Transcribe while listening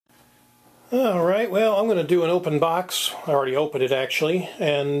Alright, well, I'm going to do an open box. I already opened it actually,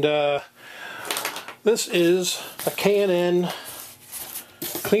 and this is a K&N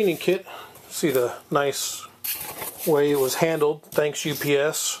cleaning kit. See the nice way it was handled, thanks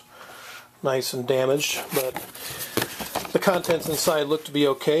UPS. Nice and damaged, but the contents inside look to be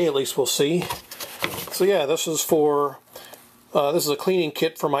okay, at least we'll see. So yeah, this is for this is a cleaning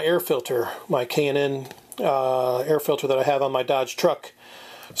kit for my air filter, my K&N air filter that I have on my Dodge truck.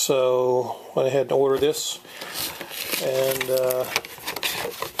 So went ahead and ordered this, and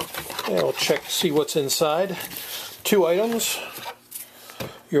yeah, we'll check to see what's inside. 2 items: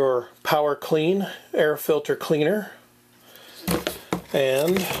 your Power Clean air filter cleaner,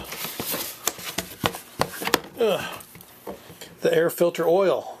 and the air filter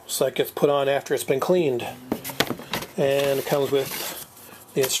oil, so that gets put on after it's been cleaned. And it comes with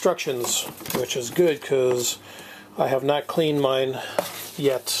the instructions, which is good because I have not cleaned mine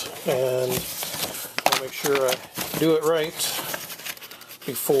yet, and I'll make sure I do it right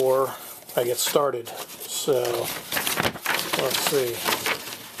before I get started. So let's see.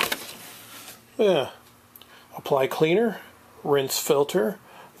 Yeah, apply cleaner, rinse filter,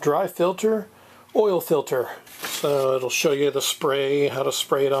 dry filter, oil filter. So it'll show you the spray, how to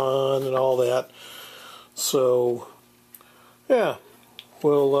spray it on, and all that. So yeah,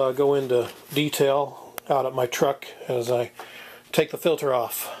 we'll go into detail out at my truck as I take the filter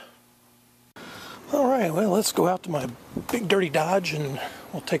off. Alright, well, let's go out to my big dirty Dodge and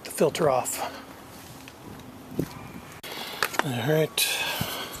we'll take the filter off. Alright,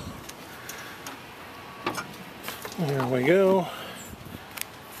 there we go.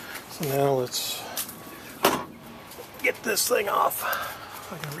 So now let's get this thing off,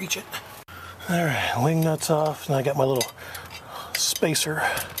 if I can reach it. Alright, wing nuts off, and I got my little spacer.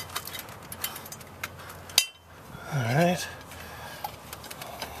 Alright.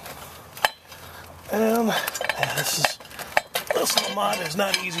 And yeah, this little mod is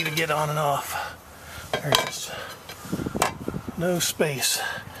not easy to get on and off. There's just no space.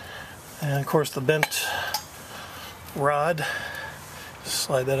 And of course the bent rod,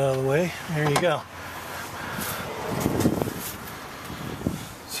 slide that out of the way. There you go.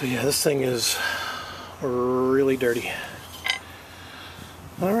 So yeah, this thing is really dirty.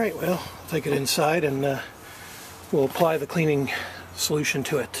 Alright, well, I'll take it inside and we'll apply the cleaning solution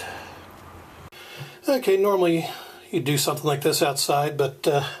to it. Okay, normally you'd do something like this outside, but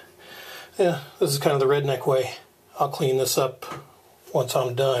yeah, this is kind of the redneck way. I'll clean this up once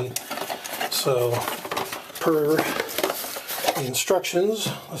I'm done. So, per the instructions,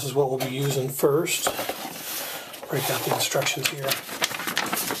 this is what we'll be using first. Break out the instructions here.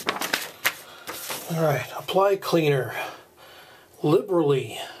 Alright, apply cleaner.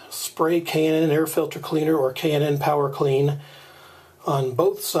 Liberally spray K&N Air Filter Cleaner or K&N Power Clean on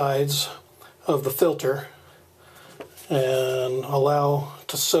both sides of the filter and allow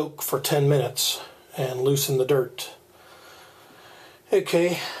to soak for 10 minutes and loosen the dirt.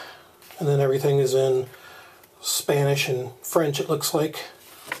 Okay, and then everything is in Spanish and French, it looks like.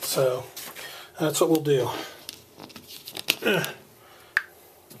 So that's what we'll do.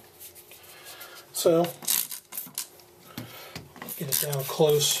 So get it down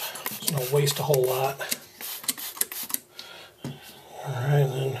close so I don't waste a whole lot. Alright,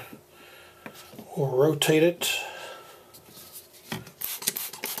 then we'll rotate it.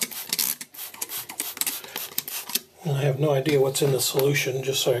 And I have no idea what's in the solution,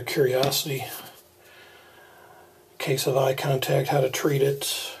 just out of curiosity. In case of eye contact, how to treat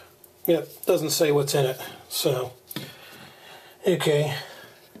it. Yep, doesn't say what's in it. So, okay.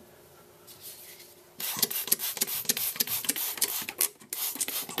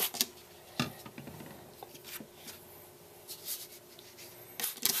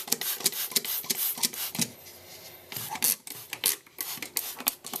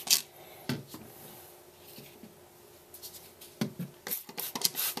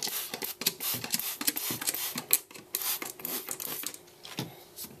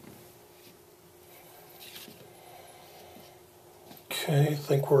 Okay, I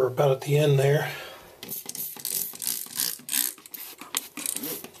think we're about at the end there.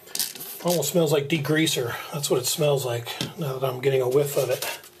 Almost smells like degreaser. That's what it smells like now that I'm getting a whiff of it.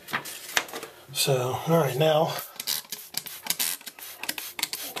 So, alright, now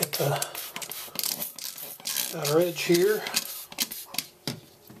get the outer edge here.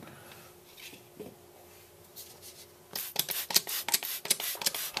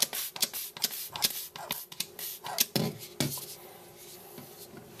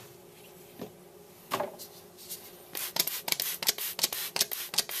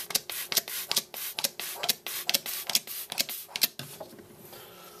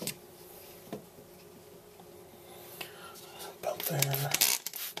 there.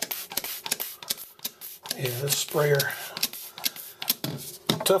 Yeah, this sprayer,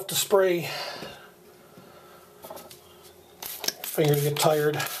 tough to spray. Fingers get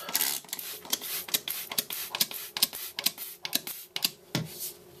tired.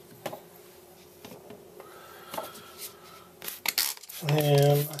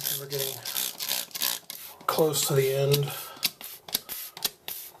 And I think we're getting close to the end.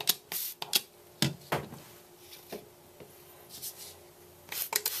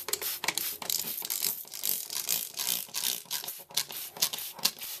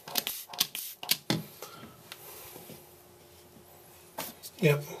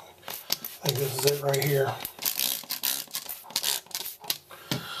 Yep, I think this is it right here.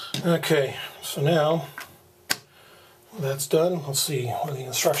 Okay, so now that's done. Let's see what the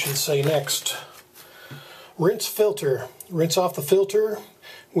instructions say next. Rinse filter. Rinse off the filter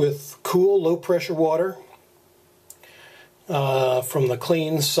with cool, low pressure water from the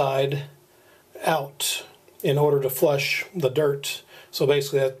clean side out in order to flush the dirt. So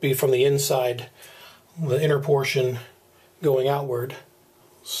basically that'd be from the inside, the inner portion going outward,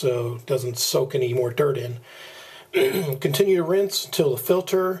 so it doesn't soak any more dirt in. Continue to rinse until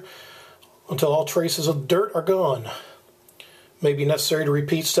all traces of dirt are gone. May be necessary to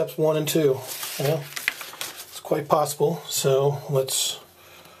repeat steps 1 and 2. Yeah, it's quite possible. So let's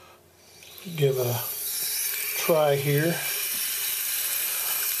give a try here.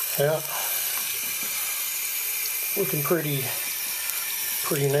 Yeah, looking pretty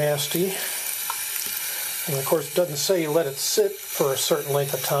nasty. And of course, it doesn't say let it sit for a certain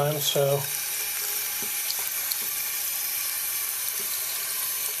length of time, so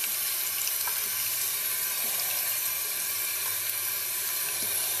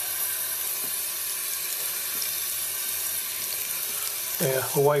yeah,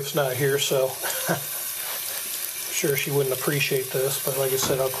 the wife's not here, so I'm sure she wouldn't appreciate this, but like I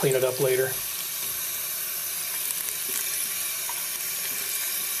said, I'll clean it up later.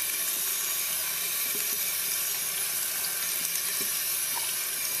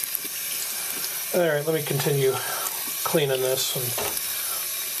 Alright, let me continue cleaning this and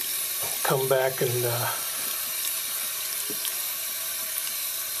come back and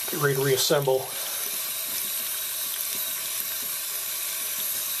get ready to reassemble.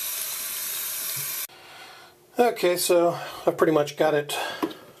 Okay, so I've pretty much got it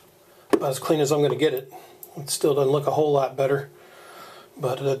about as clean as I'm going to get it. It still doesn't look a whole lot better,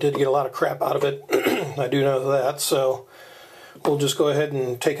 but I did get a lot of crap out of it. I do know that, so we'll just go ahead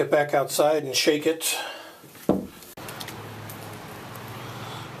and take it back outside and shake it.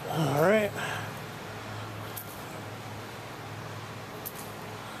 Alright.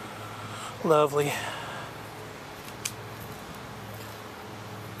 Lovely.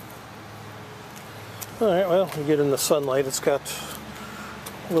 Alright, well, you get in the sunlight, it's got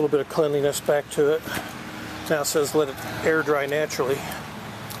a little bit of cleanliness back to it. Now it says let it air dry naturally.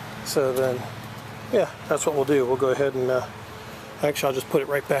 So then, yeah, that's what we'll do. We'll go ahead and actually, I'll just put it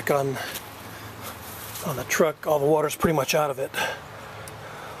right back on the truck. All the water's pretty much out of it.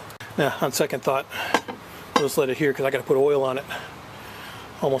 Now, on second thought, I'll just let it here because I got to put oil on it.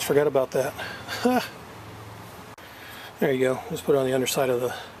 Almost forgot about that. There you go. Just put it on the underside of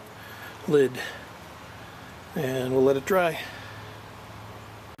the lid, and we'll let it dry.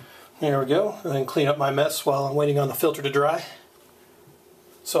 There we go. And then clean up my mess while I'm waiting on the filter to dry,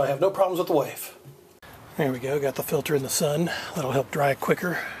 so I have no problems with the wave. There we go, got the filter in the sun. That'll help dry it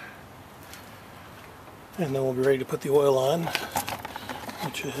quicker. And then we'll be ready to put the oil on,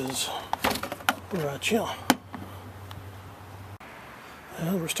 which is right here.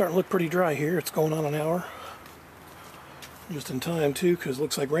 Well, we're starting to look pretty dry here. It's going on an hour. Just in time too, because it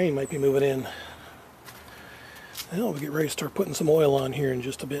looks like rain might be moving in. Well, we'll get ready to start putting some oil on here in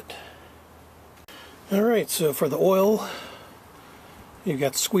just a bit. Alright, so for the oil, you've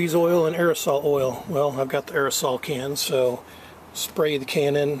got squeeze oil and aerosol oil. Well, I've got the aerosol can, so spray the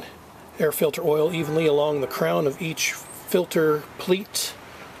K&N Air Filter oil evenly along the crown of each filter pleat,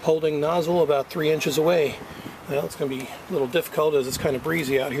 holding nozzle about 3 inches away. Well, it's going to be a little difficult as it's kind of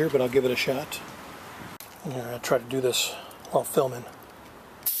breezy out here, but I'll give it a shot. I'll try to do this while filming.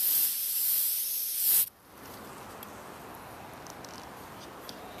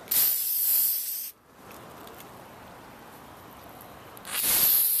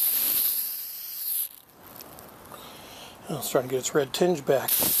 It's starting to get its red tinge back.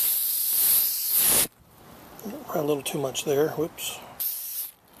 Probably a little too much there. Whoops.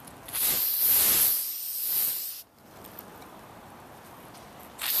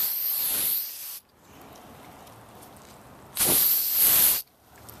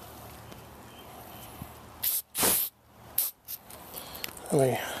 Let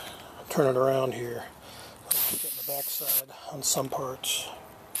me turn it around here. Get in the back side on some parts.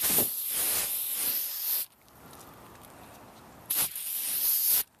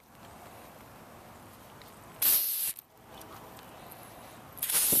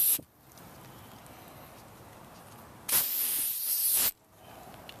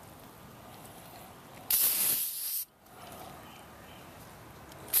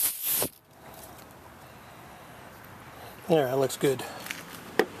 There, that looks good.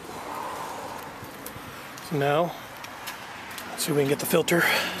 So now, let's see if we can get the filter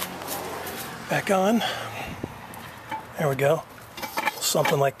back on. There we go.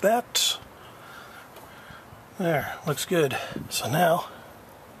 Something like that. There, looks good. So now,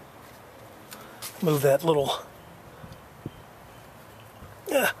 move that little,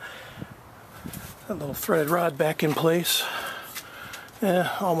 that little threaded rod back in place.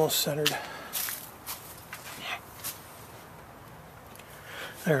 Yeah, almost centered.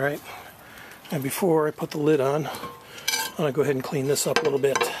 Alright, and before I put the lid on, I'm going to go ahead and clean this up a little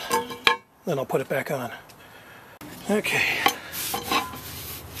bit. Then I'll put it back on. Okay.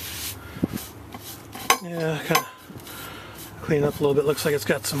 Yeah, kind of clean it up a little bit. Looks like it's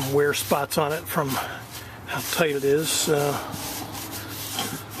got some wear spots on it from how tight it is. Let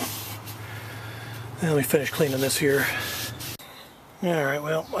me finish cleaning this here. Alright,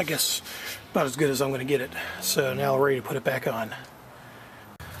 well, I guess about as good as I'm going to get it. So now we're ready to put it back on.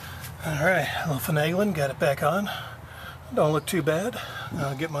 Alright, a little finagling, got it back on. Don't look too bad.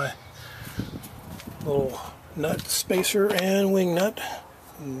 I'll get my little nut spacer and wing nut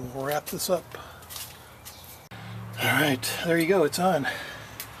and wrap this up. Alright, there you go, it's on.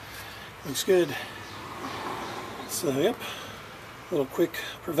 Looks good. So, yep, a little quick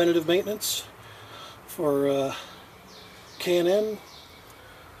preventative maintenance for K&N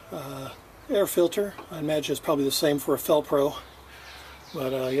Air Filter. I imagine it's probably the same for a Felpro.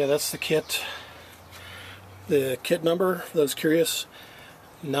 But yeah, that's the kit. The kit number, for those curious,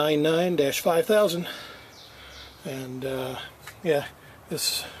 99-5000. And yeah,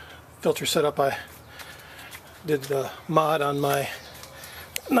 this filter setup, I did the mod on my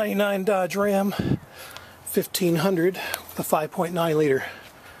 99 Dodge Ram 1500, the 5.9 liter.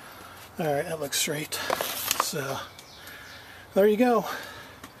 Alright, that looks straight. So, there you go.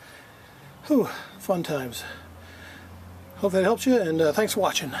 Whew, fun times. Hope that helped you, and thanks for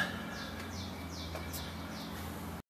watching.